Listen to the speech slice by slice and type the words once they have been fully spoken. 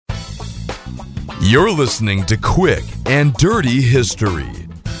You're listening to Quick and Dirty History,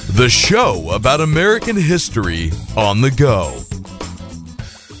 the show about American history on the go.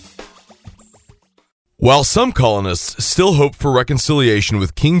 While some colonists still hoped for reconciliation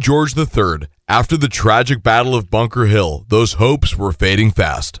with King George III after the tragic Battle of Bunker Hill, those hopes were fading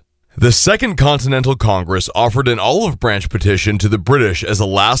fast. The Second Continental Congress offered an olive branch petition to the British as a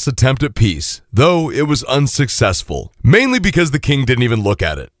last attempt at peace, though it was unsuccessful, mainly because the king didn't even look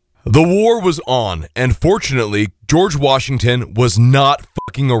at it. The war was on, and fortunately, George Washington was not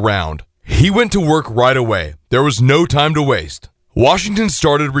fucking around. He went to work right away. There was no time to waste. Washington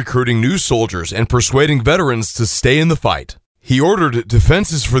started recruiting new soldiers and persuading veterans to stay in the fight. He ordered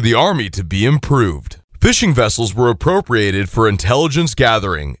defenses for the army to be improved. Fishing vessels were appropriated for intelligence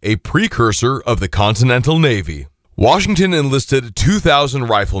gathering, a precursor of the Continental Navy. Washington enlisted 2,000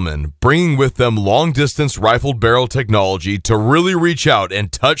 riflemen, bringing with them long-distance rifled barrel technology to really reach out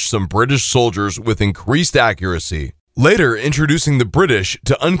and touch some British soldiers with increased accuracy. Later, introducing the British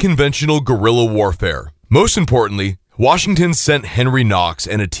to unconventional guerrilla warfare. Most importantly, Washington sent Henry Knox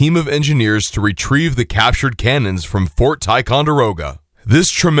and a team of engineers to retrieve the captured cannons from Fort Ticonderoga.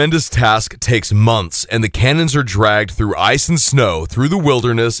 This tremendous task takes months, and the cannons are dragged through ice and snow, through the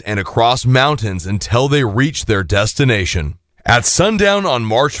wilderness, and across mountains until they reach their destination. At sundown on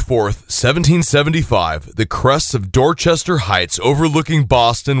March 4th, 1775, the crests of Dorchester Heights overlooking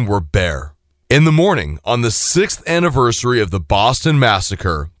Boston were bare. In the morning, on the 6th anniversary of the Boston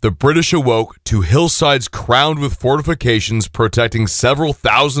Massacre, the British awoke to hillsides crowned with fortifications protecting several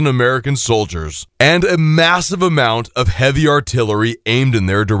thousand American soldiers, and a massive amount of heavy artillery aimed in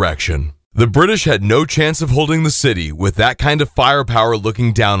their direction. The British had no chance of holding the city with that kind of firepower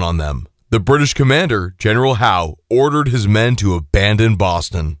looking down on them. The British commander, General Howe, ordered his men to abandon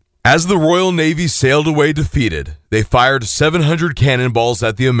Boston. As the Royal Navy sailed away defeated, they fired 700 cannonballs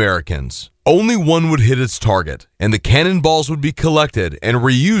at the Americans. Only one would hit its target, and the cannonballs would be collected and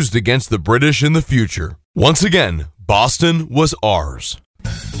reused against the British in the future. Once again, Boston was ours.